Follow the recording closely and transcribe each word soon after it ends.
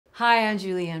Hi, I'm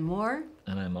Julianne Moore.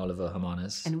 And I'm Oliver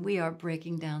Hermanus. And we are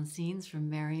breaking down scenes from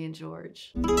Mary and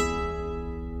George.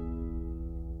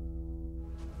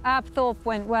 Apthorpe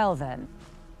went well, then?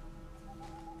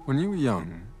 When you were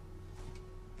young,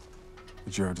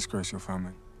 did you ever disgrace your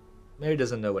family? Mary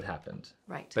doesn't know what happened.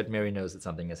 Right. But Mary knows that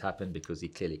something has happened because he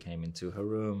clearly came into her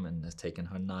room and has taken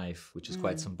her knife, which is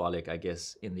quite symbolic, I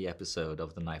guess, in the episode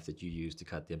of the knife that you used to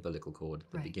cut the umbilical cord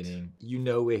at the beginning. You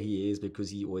know where he is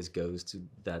because he always goes to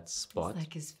that spot. It's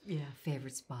like his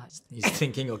favorite spot. He's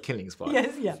thinking or killing spot.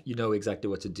 Yes, yeah. You know exactly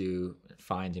what to do,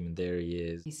 find him, and there he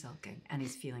is. He's sulking, and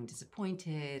he's feeling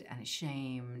disappointed and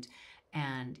ashamed.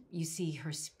 And you see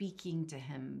her speaking to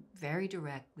him very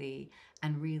directly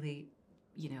and really,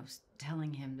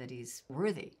 telling him that he's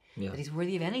worthy, that he's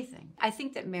worthy of anything. I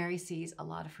think that Mary sees a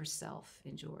lot of herself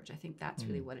in George. I think that's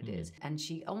really what it is. And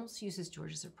she almost uses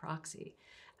George as a proxy.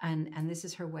 And this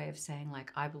is her way of saying,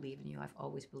 like, I believe in you. I've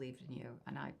always believed in you.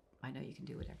 And I know you can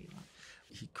do whatever you want.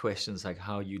 He questions like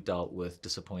how you dealt with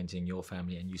disappointing your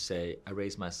family, and you say, I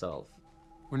raised myself.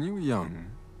 When you were young,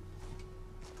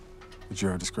 did you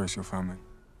ever disgrace your family?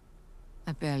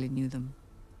 I barely knew them.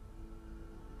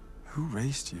 Who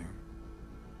raised you?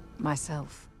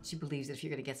 Myself. She believes that if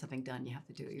you're going to get something done, you have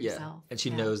to do it yourself. And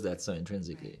she knows that so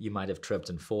intrinsically. Right. You might have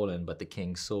tripped and fallen, but the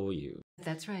king saw you.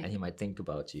 That's right. And he might think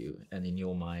about you. And in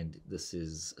your mind, this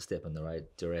is a step in the right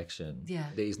direction. Yeah.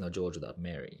 There is no George without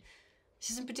Mary.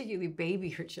 She doesn't particularly baby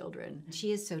her children.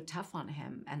 She is so tough on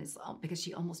him, and it's because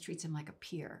she almost treats him like a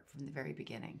peer from the very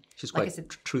beginning. She's quite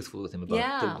truthful with him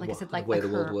about the way the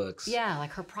world works. Yeah, like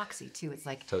her proxy too. It's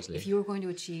like, if you were going to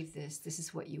achieve this, this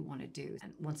is what you want to do.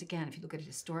 And once again, if you look at it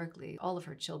historically, all of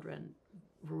her children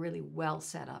were really well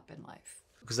set up in life.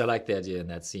 Because I like the idea in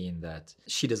that scene that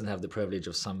she doesn't have the privilege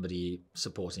of somebody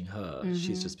supporting her.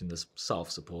 She's just been this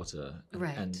self-supporter.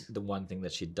 Right. And the one thing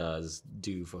that she does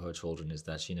do for her children is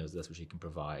that she knows that's what she can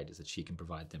provide, is that she can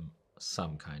provide them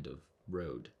some kind of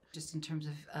road. Just in terms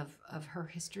of her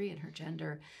history and her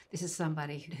gender, this is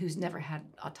somebody who's never had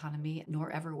autonomy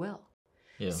nor ever will.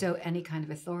 Yeah. So any kind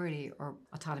of authority or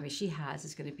autonomy she has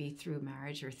is going to be through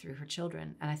marriage or through her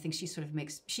children. And I think she sort of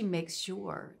makes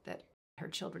sure that her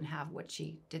children have what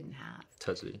she didn't have.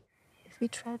 Totally. If we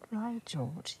tread right,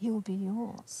 George, he will be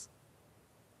yours.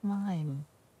 Mine.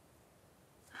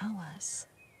 Ours.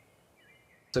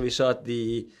 So we shot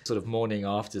the sort of morning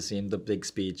after scene, the big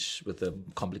speech with the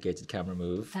complicated camera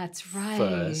move. That's right.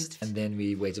 First, and then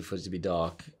we waited for it to be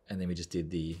dark, and then we just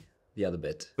did the other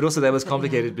bit. But also that was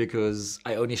complicated because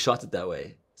I only shot it that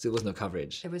way. So there was no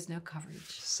coverage. There was no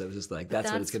coverage. So it was just like,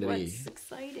 that's what it's going to be. That's what's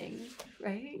exciting,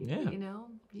 right? Yeah.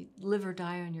 You live or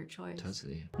die on your choice.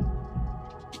 Totally.